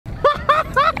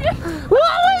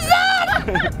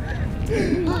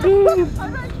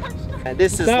And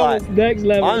this is that like, was next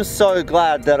level. I'm so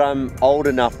glad that I'm old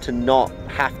enough to not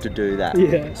have to do that.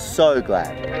 Yeah. So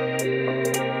glad.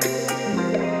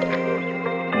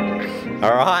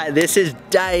 All right, this is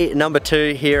day number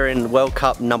 2 here in World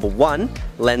Cup number 1,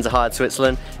 Lenzerheide,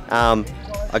 Switzerland.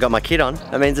 I got my kit on.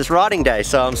 That means it's riding day,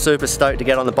 so I'm super stoked to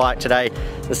get on the bike today.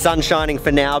 The sun's shining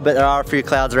for now, but there are a few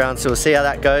clouds around, so we'll see how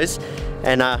that goes.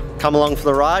 And come along for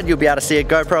the ride. You'll be able to see a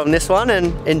GoPro on this one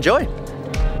and enjoy.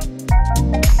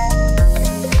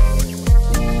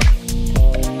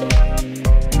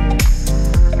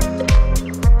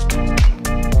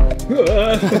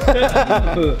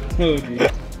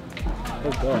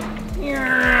 Oh god.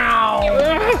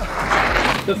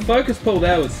 The focus pull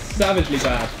there was savagely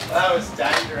bad. That was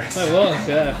dangerous. That was,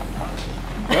 yeah.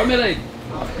 Right, Millie?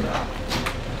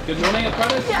 Good morning,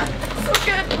 apprentice? Yeah, so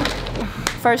good.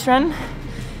 First run,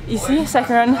 easy.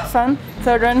 Second run, fun.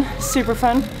 Third run, super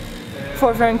fun.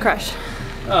 Fourth run, crash.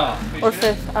 Oh. Or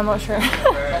fifth, I'm not sure.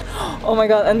 Oh my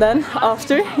god, and then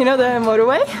after, you know the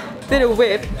motorway? Did a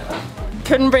whip,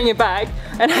 couldn't bring it back,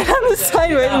 and I landed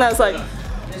sideways and I was like,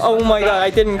 oh my god, I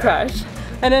didn't crash.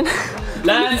 And then...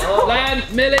 Land,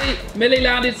 Millie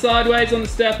landed sideways on the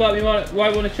step up. You might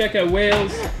want to check her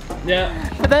wheels. Yeah.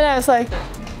 But then I was like,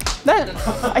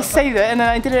 I saved it and then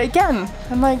I did it again.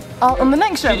 I'm like, on the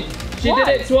next run. She did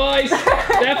it twice.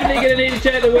 Definitely gonna need to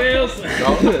check the wheels.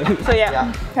 So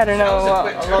yeah, I don't know.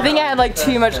 I think I had like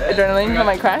too much adrenaline from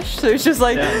my crash, so it's just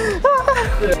like.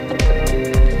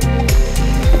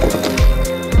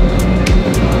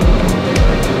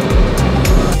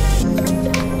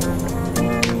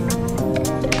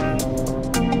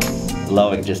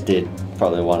 Loic just did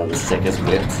probably one of the sickest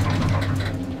whips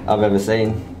I've ever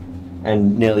seen,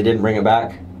 and nearly didn't bring it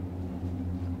back.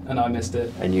 And I missed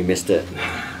it. And you missed it.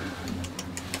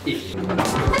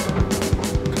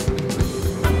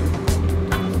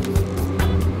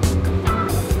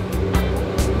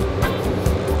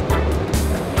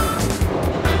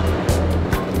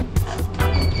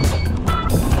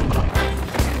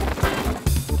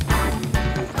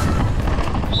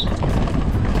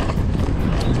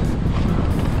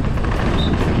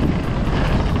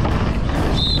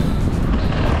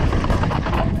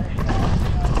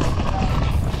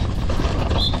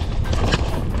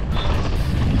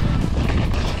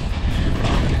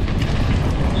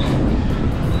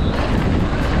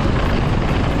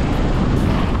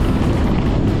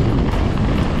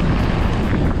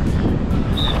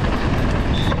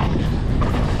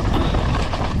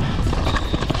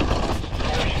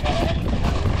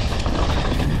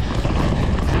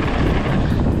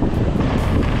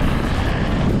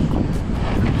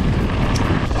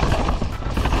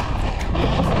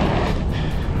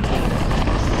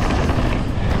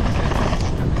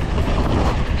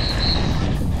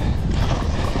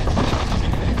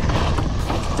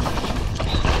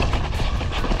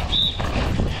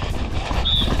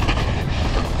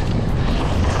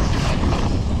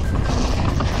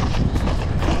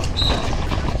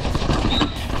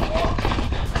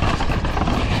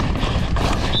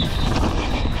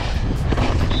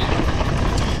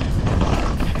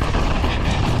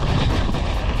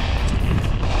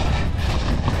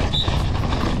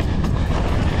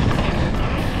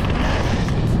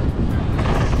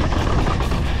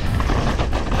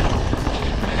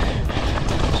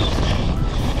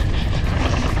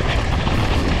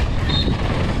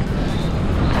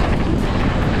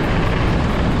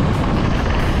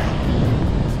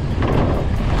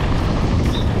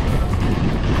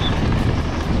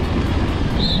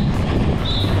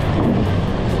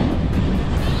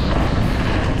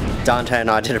 Dante and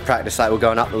I did a practice lap. We're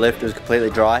going up the lift, it was completely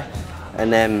dry,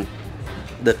 and then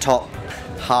the top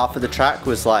half of the track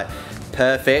was like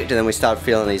perfect, and then we started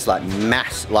feeling these like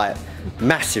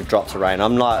massive drops of rain.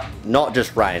 I'm like, not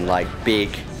just rain, like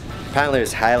big. Apparently it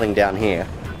was hailing down here,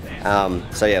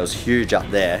 so yeah, it was huge up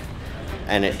there,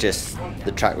 and it just,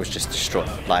 the track was just destroyed,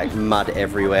 like mud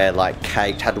everywhere, like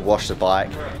caked, had to wash the bike.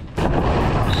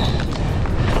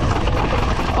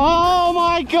 Oh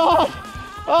my god!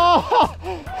 Oh,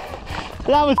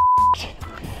 that was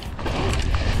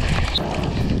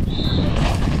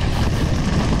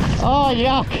oh,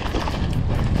 yuck.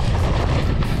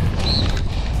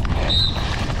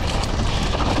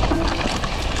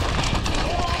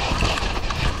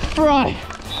 Right.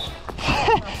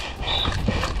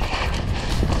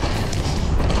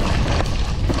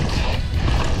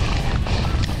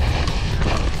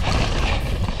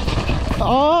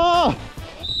 Oh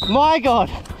my god.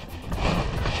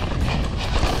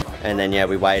 And then yeah,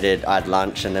 we waited, I had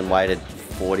lunch and then waited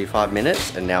 45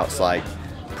 minutes, and now it's like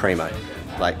primo,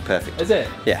 like perfect. Is it?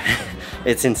 Yeah,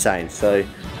 it's insane. So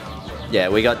yeah,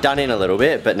 we got done in a little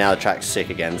bit, but now the track's sick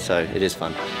again, so it is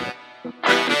fun.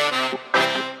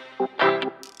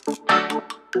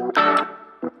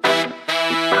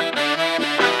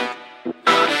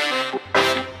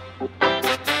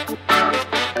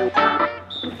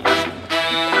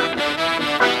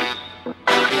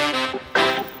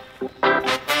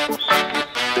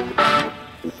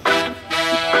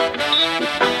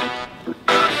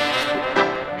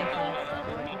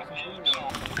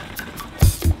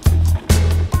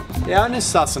 Yeah, I'm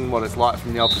just sussing what it's like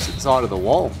from the opposite side of the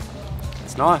wall.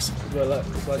 It's nice.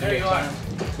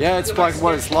 Yeah, it's like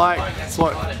what it's like. It's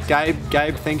what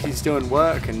Gabe thinks he's doing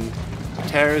work, and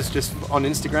Tara's just on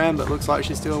Instagram but looks like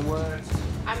she's doing work.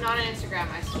 I'm not on Instagram,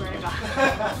 I swear to God.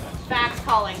 Facts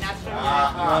calling, that's what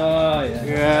I'm doing. Oh,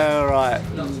 yeah. Yeah, right.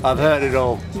 I've heard it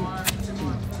all.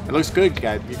 It looks good,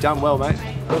 Gabe. You've done well, mate.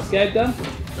 What's Gabe done?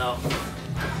 No.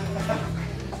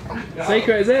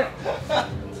 Secret, is it?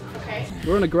 Okay.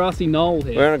 We're on a grassy knoll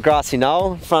here. We're on a grassy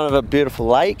knoll in front of a beautiful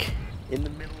lake. In the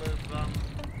middle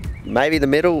of, maybe the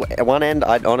middle, at one end,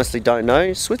 I honestly don't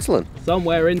know, Switzerland.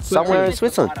 Somewhere in Switzerland. Somewhere in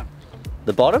Switzerland.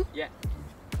 The bottom? Yeah.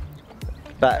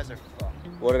 But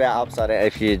what about upside down,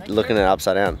 if you're looking at it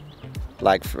upside down?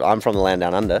 Like, I'm from the land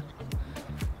down under.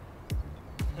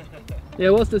 Yeah,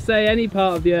 what's to say any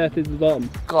part of the earth is the bottom?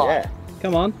 God. Yeah.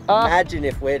 Come on. Imagine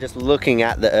if we're just looking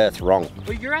at the earth wrong.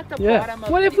 Well, you're at the Yeah. bottom of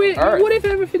What if the earth. what if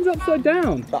everything's upside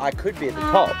down? But I could be at the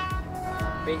top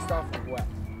Based off of what?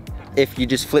 if you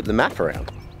just flip the map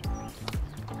around.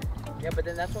 Yeah, but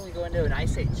then that's when we go into an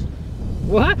ice age.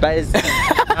 What? But it's,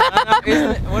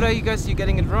 What are you guys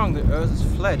getting it wrong? The earth is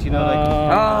flat, you know, like...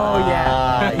 Oh,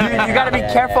 yeah. You gotta be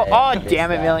careful. Oh,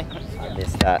 damn it, Millie. I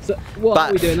missed that. So, what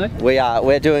are we doing though?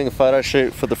 We're doing a photo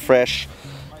shoot for the Fresh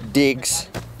Digs.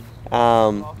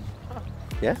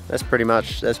 Yeah, that's pretty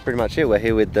much it. We're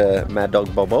here with the Mad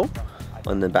Dog Bobo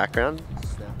on the background.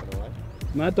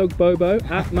 Mad Dog Bobo,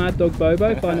 at Mad Dog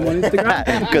Bobo, find him on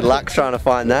Instagram. Good luck trying to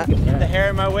find that. Get the hair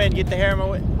in my wind, get the hair in my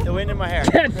wind, the wind in my hair.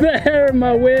 Get the hair in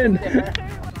my wind.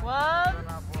 1,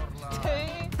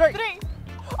 2, 3.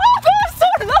 Oh, that's so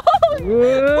long!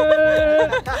 Whoa.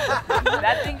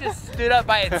 That thing just stood up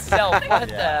by itself. What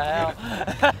the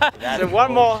hell? So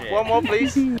one more,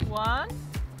 please. 1,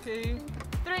 2,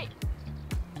 3.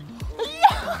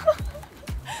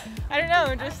 I don't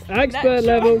know, just Expert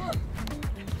level.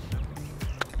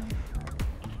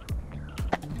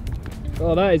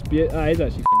 Oh, that is beautiful. That is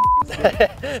actually.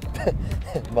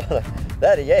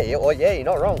 You're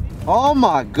not wrong. Oh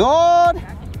my god!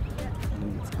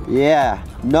 Yeah,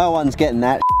 no one's getting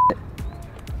that.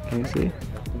 Can you see?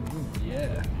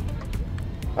 Yeah.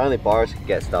 Only Boris could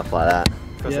get stuff like that.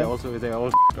 Because Yeah. they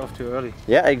all off too early.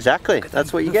 Yeah, exactly.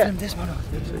 That's what you get. That's what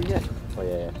you get. Oh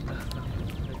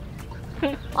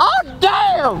yeah. Oh,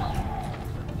 damn!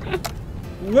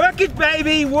 Work it,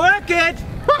 baby, work it!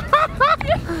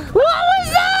 What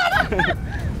was that?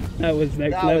 That was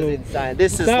next That level. was insane.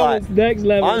 This is That like, was next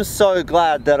level. I'm so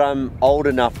glad that I'm old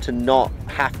enough to not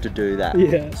have to do that.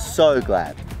 Yeah. So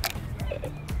glad.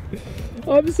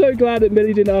 I'm so glad that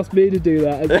Millie didn't ask me to do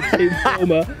that as a team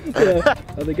former. Yeah.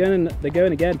 Oh, they're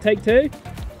going again. Take two.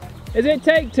 Is it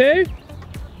take two?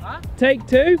 Huh? Take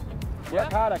two?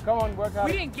 Work harder, come on, work We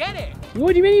harder. didn't get it.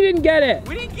 What do you mean you didn't get it?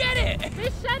 We didn't get it.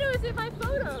 this shadow is in my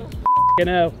photo. F***ing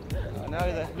hell.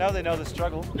 Now they know the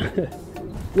struggle.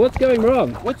 What's going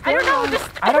wrong? What's going on?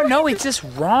 I don't know. It's just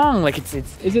wrong. Like it's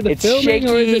Is it the it's filming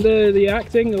or is shaky. it the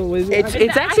acting or is it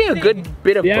It's actually a good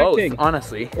bit of The both, acting.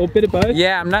 honestly. or a bit of both?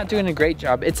 Yeah, I'm not doing a great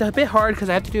job. It's a bit hard because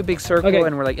I have to do a big circle Okay,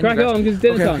 and we're like in crack the on because it's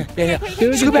dinner time. Yeah, yeah.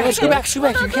 Do a Scoot good back, job, bro. scoot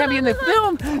back. You can't be in the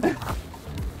film.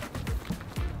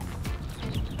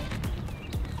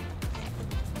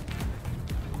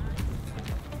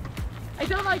 I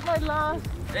don't like my last.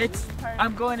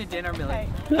 I'm going to dinner, Millie.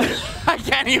 I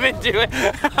can't even do it.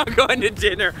 I'm going to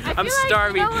dinner. I'm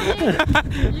starving.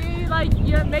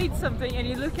 You made something and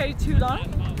you look at it too long.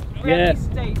 We're Yeah. at this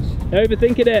stage.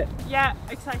 Overthinking it. Yeah,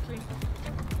 exactly.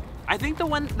 I think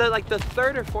the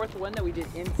third or fourth one that we did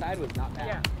inside was not bad.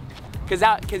 Yeah.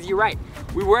 Cause you're right.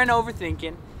 We weren't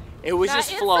overthinking. It was just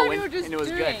inside flowing we were just and it was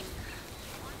good. doing.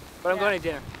 But I'm going to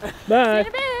dinner. Bye. See you in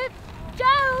a bit.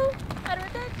 Ciao.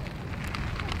 Arrivederci.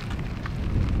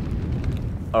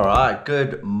 All right,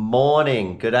 good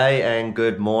morning, good day and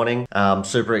good morning.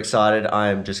 Super excited. I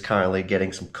am just currently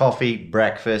getting some coffee,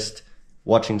 breakfast,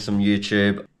 watching some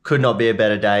YouTube. Could not be a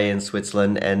better day in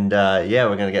Switzerland. And yeah,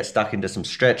 we're gonna get stuck into some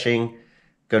stretching,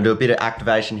 gonna do a bit of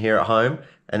activation here at home,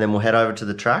 and then we'll head over to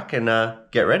the track and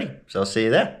get ready. So I'll see you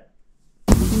there.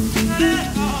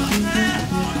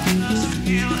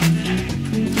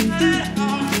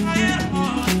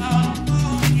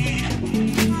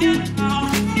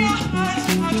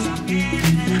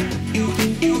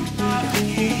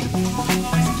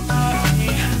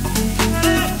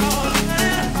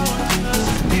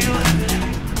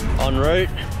 en route,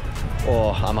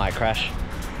 or I might crash.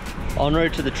 En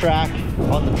route to the track,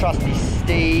 on the trusty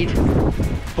steed,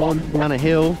 down a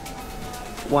hill,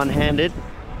 one-handed.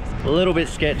 A little bit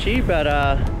sketchy, but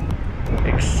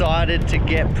excited to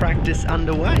get practice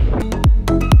underway.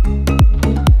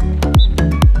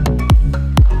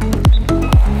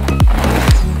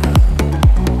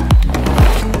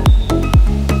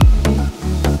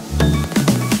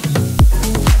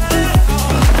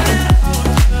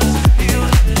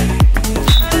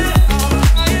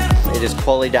 It is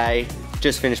quali day.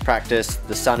 Just finished practice,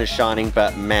 the sun is shining,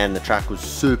 but man, the track was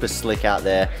super slick out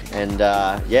there. And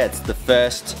yeah, it's the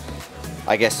first,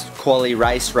 I guess, quali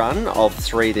race run of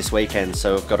 3 this weekend.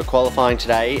 So we've got a qualifying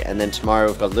today, and then tomorrow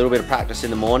we've got a little bit of practice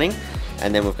in the morning,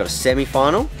 and then we've got a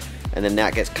semi-final, and then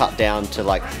that gets cut down to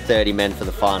like 30 men for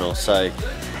the final. So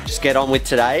just get on with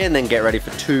today, and then get ready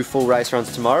for 2 full race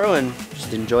runs tomorrow, and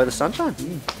just enjoy the sunshine.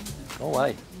 Go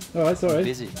away. All right, sorry.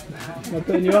 Busy. Am I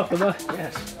putting you off, am I?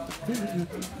 Yes.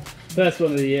 First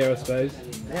one of the year, I suppose.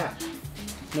 Yeah.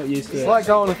 Not used to it. It's like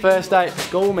going on the first day at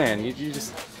school, man. You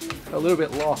just a little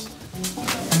bit lost.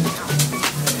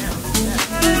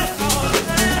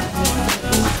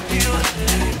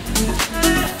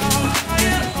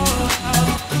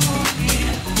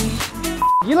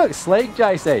 You look sleek,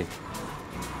 JC.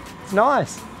 It's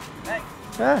nice. Thanks.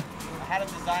 Yeah. I had a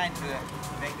design to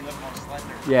make you look more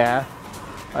slender. Yeah.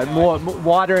 Like more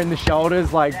wider in the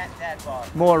shoulders, like That bar.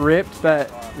 more ripped, but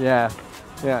yeah.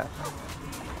 Yeah.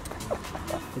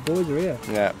 The boys are here.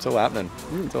 Yeah, it's all happening.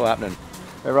 It's all happening.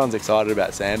 Everyone's excited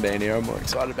about Sam being here. I'm more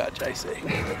excited about JC.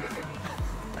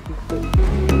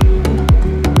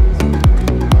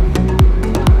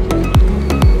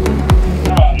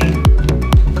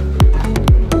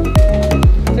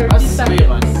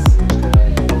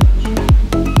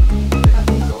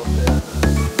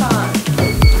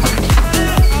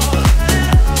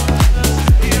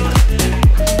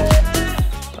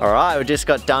 Alright, we just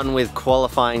got done with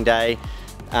qualifying day.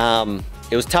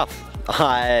 It was tough.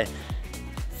 I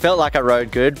felt like I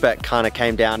rode good, but kind of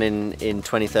came down in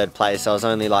 23rd place. I was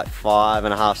only like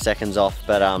 5.5 seconds off,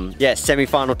 but yeah,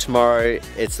 semi-final tomorrow.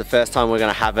 It's the first time we're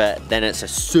gonna have it. Then it's a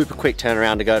super quick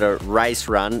turnaround to go to race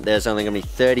run. There's only gonna be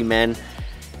 30 men.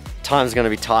 Time's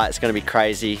gonna be tight, it's gonna be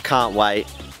crazy. Can't wait,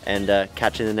 and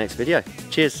catch you in the next video.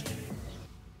 Cheers.